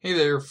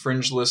there,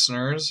 Fringe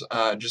listeners.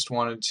 Just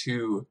wanted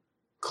to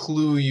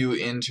clue you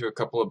into a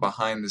couple of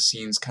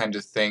behind-the-scenes kind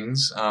of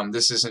things.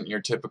 This isn't your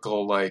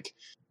typical, like,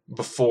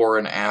 before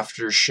and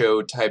after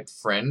show type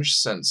Fringe,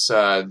 since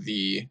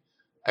the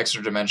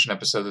Extra Dimension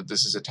episode that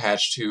this is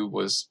attached to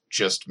was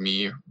just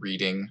me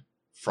reading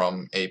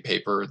from a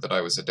paper that I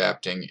was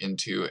adapting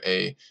into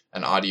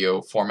an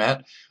audio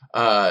format.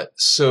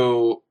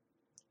 So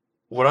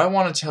what I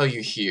want to tell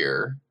you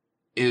here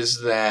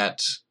is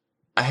that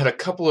I had a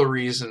couple of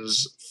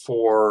reasons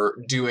for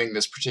doing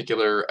this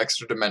particular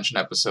Extra Dimension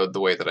episode the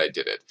way that I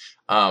did it.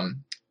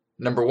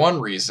 Number one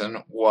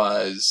reason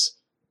was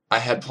I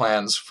had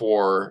plans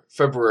for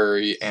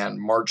February and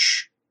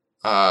March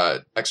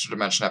Extra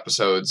Dimension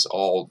episodes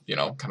all,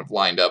 kind of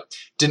lined up.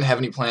 Didn't have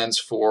any plans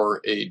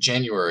for a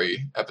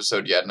January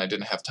episode yet, and I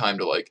didn't have time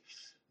to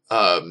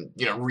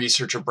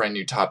research a brand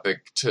new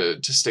topic to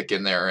stick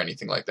in there or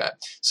anything like that.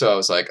 So I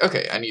was like,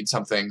 okay, I need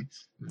something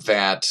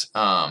that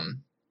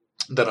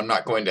that I'm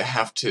not going to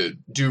have to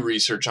do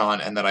research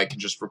on, and that I can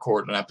just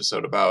record an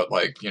episode about,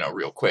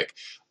 real quick.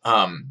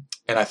 And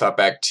I thought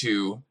back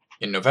to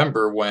in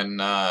November when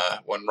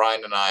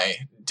Ryan and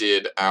I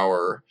did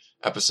our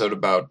episode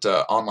about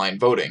online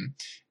voting,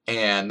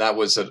 and that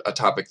was a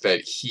topic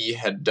that he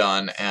had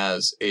done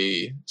as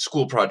a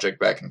school project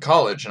back in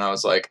college, and I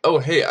was like, oh,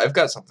 hey, I've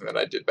got something that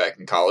I did back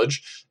in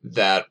college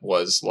that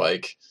was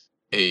like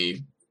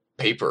a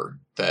paper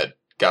that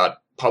got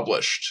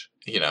published,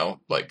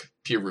 like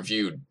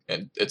peer-reviewed,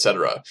 and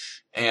etc.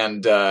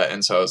 And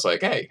so I was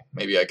like, hey,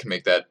 maybe I can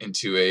make that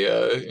into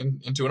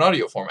into an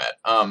audio format.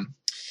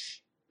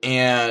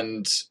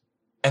 And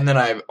then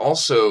I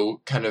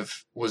also kind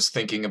of was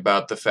thinking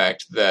about the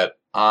fact that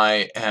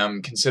I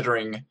am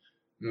considering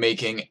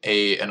making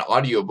an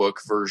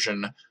audiobook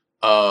version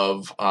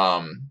of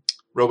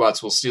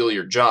Robots Will Steal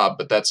Your Job,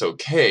 But That's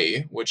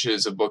Okay, which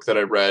is a book that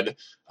I read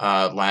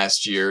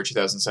last year,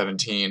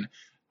 2017,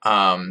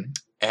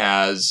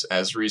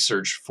 as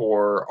research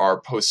for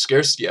our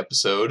post-scarcity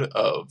episode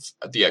of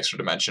The Extra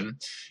Dimension.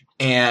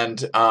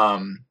 And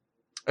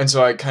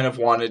so I kind of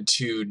wanted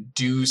to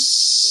do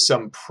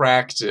some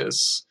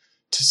practice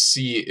to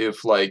see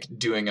if,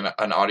 doing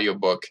an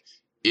audiobook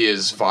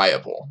is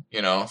viable,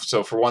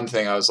 So for one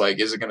thing, I was like,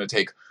 is it going to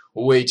take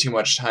way too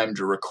much time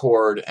to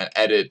record and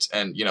edit?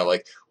 And,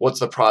 what's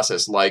the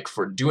process like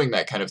for doing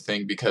that kind of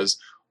thing? Because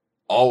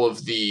all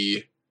of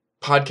the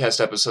podcast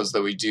episodes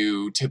that we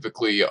do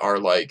typically are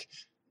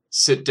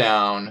sit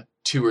down,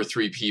 2 or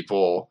 3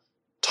 people,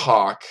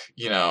 talk,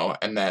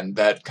 and then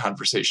that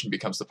conversation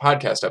becomes the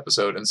podcast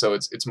episode. And so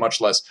it's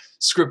much less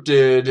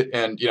scripted,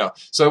 and,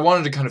 so I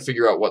wanted to kind of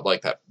figure out what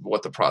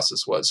the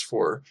process was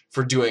for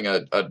doing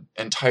a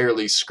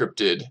entirely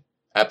scripted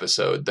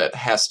episode that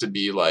has to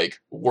be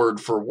word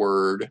for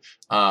word.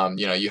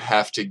 You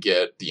have to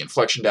get the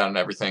inflection down and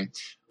everything.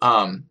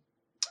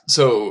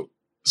 So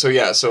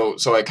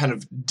I kind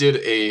of did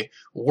a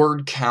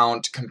word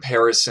count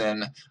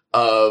comparison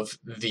of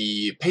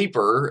the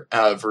paper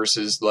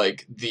versus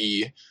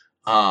the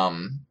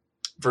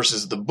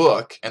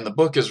book, and the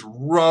book is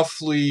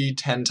roughly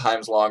 10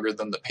 times longer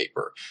than the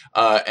paper.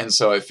 And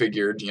so I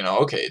figured,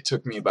 okay, it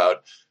took me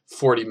about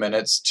 40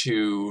 minutes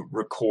to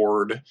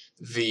record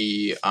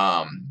the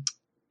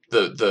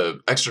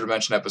Extra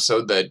Dimension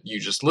episode that you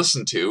just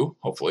listened to,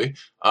 hopefully.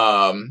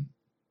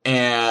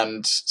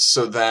 And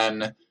so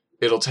then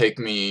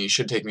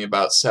should take me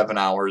about 7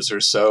 hours or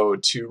so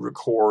to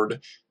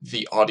record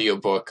the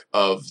audiobook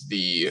of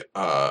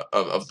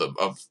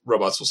of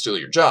Robots Will Steal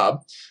Your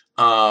Job.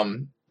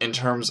 In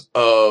terms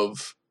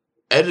of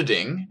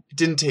editing, it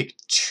didn't take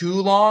too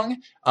long,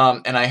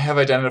 and I have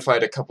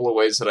identified a couple of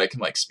ways that I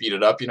can speed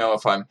it up.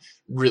 If I'm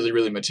really,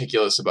 really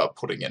meticulous about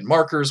putting in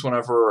markers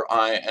whenever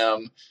I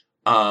am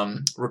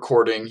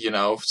recording,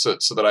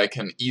 so that I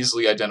can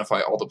easily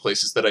identify all the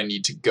places that I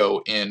need to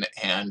go in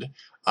and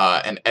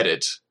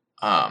edit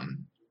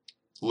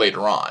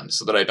later on,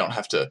 so that I don't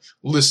have to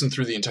listen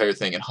through the entire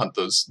thing and hunt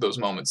those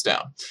moments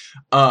down.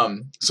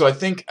 So I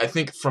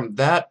think from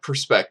that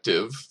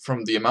perspective,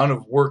 from the amount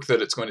of work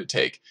that it's going to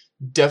take,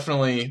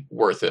 definitely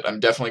worth it. I'm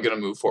definitely going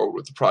to move forward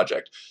with the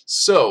project.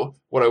 So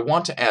what I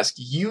want to ask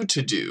you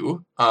to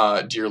do,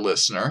 dear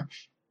listener,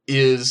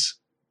 is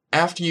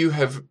after you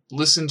have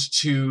listened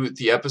to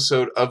the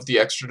episode of The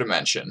Extra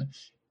Dimension,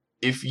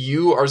 if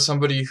you are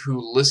somebody who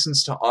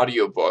listens to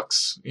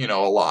audiobooks, a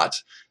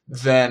lot,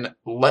 then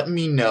let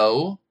me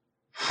know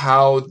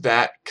how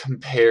that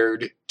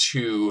compared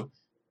to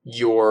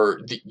your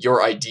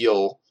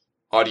ideal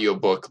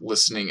audiobook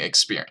listening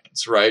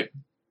experience, right?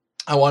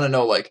 I want to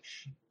know,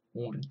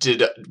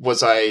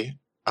 was I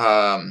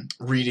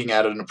reading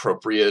at an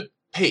appropriate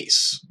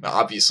pace?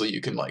 Obviously,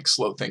 you can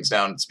slow things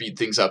down and speed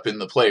things up in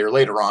the player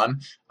later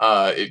on.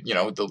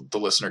 The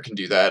listener can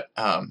do that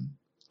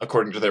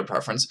according to their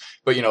preference.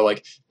 But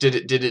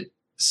did it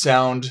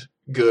sound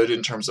good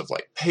in terms of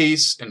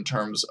pace, in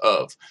terms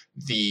of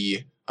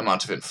the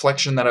amount of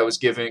inflection that I was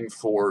giving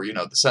for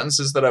the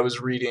sentences that I was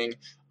reading?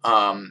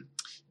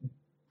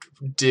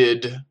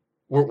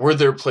 were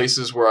there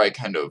places where I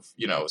kind of,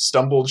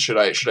 stumbled? Should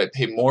I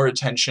pay more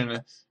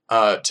attention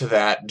to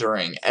that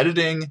during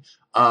editing?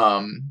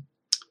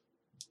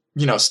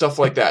 Stuff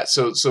like that.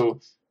 So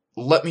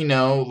let me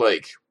know,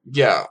 like,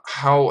 yeah,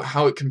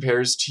 how it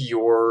compares to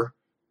your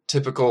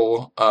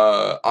typical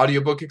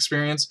audiobook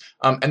experience.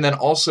 And then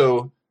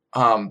also,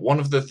 one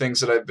of the things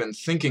that I've been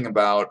thinking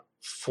about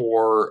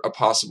for a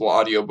possible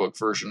audiobook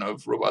version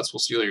of Robots Will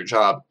Steal Your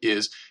Job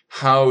is,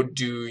 how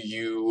do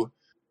you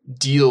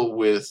deal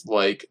with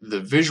like the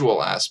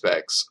visual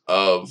aspects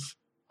of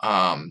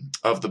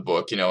the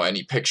book,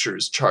 any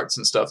pictures, charts,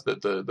 and stuff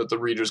that the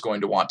reader's going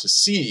to want to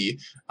see.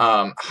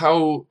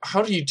 How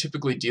do you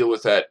typically deal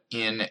with that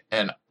in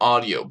an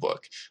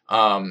audiobook?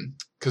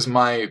 Because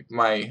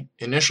my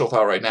initial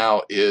thought right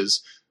now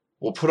is,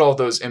 we'll put all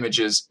those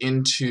images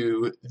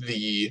into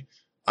the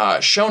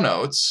show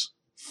notes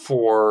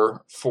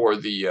for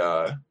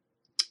the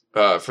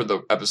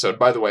episode.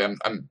 By the way,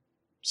 I'm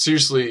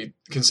seriously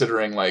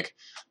considering like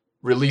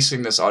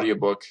releasing this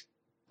audiobook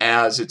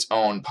as its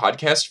own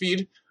podcast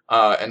feed.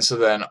 And so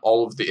then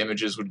all of the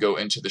images would go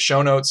into the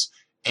show notes,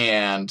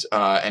 and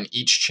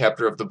each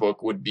chapter of the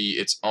book would be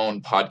its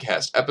own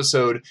podcast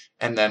episode,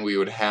 and then we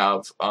would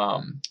have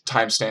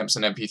timestamps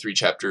and MP3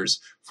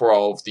 chapters for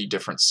all of the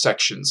different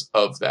sections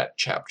of that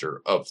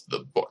chapter of the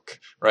book,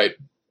 right?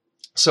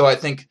 So I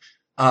think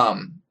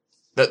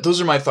that those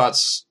are my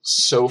thoughts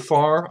so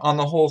far on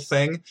the whole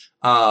thing.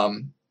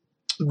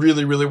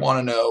 Really, really want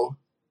to know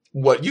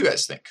what you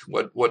guys think.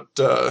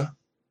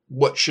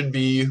 What should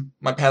be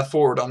my path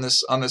forward on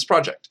this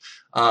project?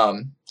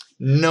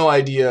 No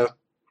idea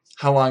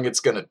how long it's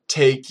gonna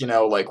take,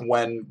 like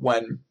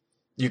when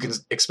you can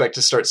expect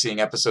to start seeing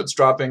episodes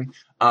dropping.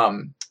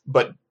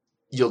 But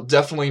you'll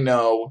definitely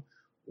know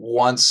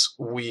once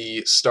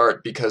we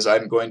start, because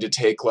I'm going to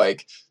take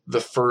like the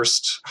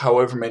first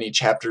however many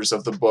chapters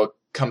of the book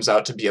comes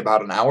out to be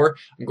about an hour.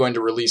 I'm going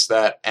to release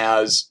that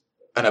as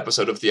an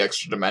episode of The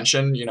Extra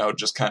Dimension,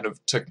 just kind of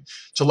to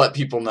let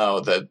people know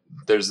that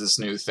there's this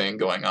new thing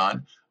going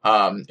on,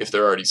 if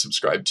they're already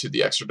subscribed to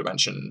the Extra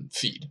Dimension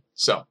feed.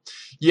 So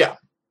yeah,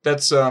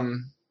 that's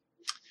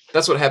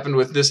what happened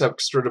with this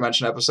Extra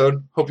Dimension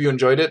episode. Hope you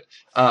enjoyed it.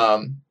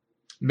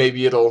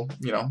 Maybe it'll,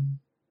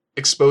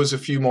 expose a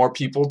few more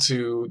people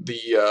to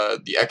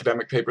the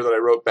academic paper that I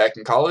wrote back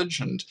in college,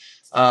 and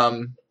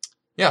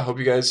yeah, hope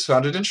you guys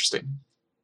found it interesting.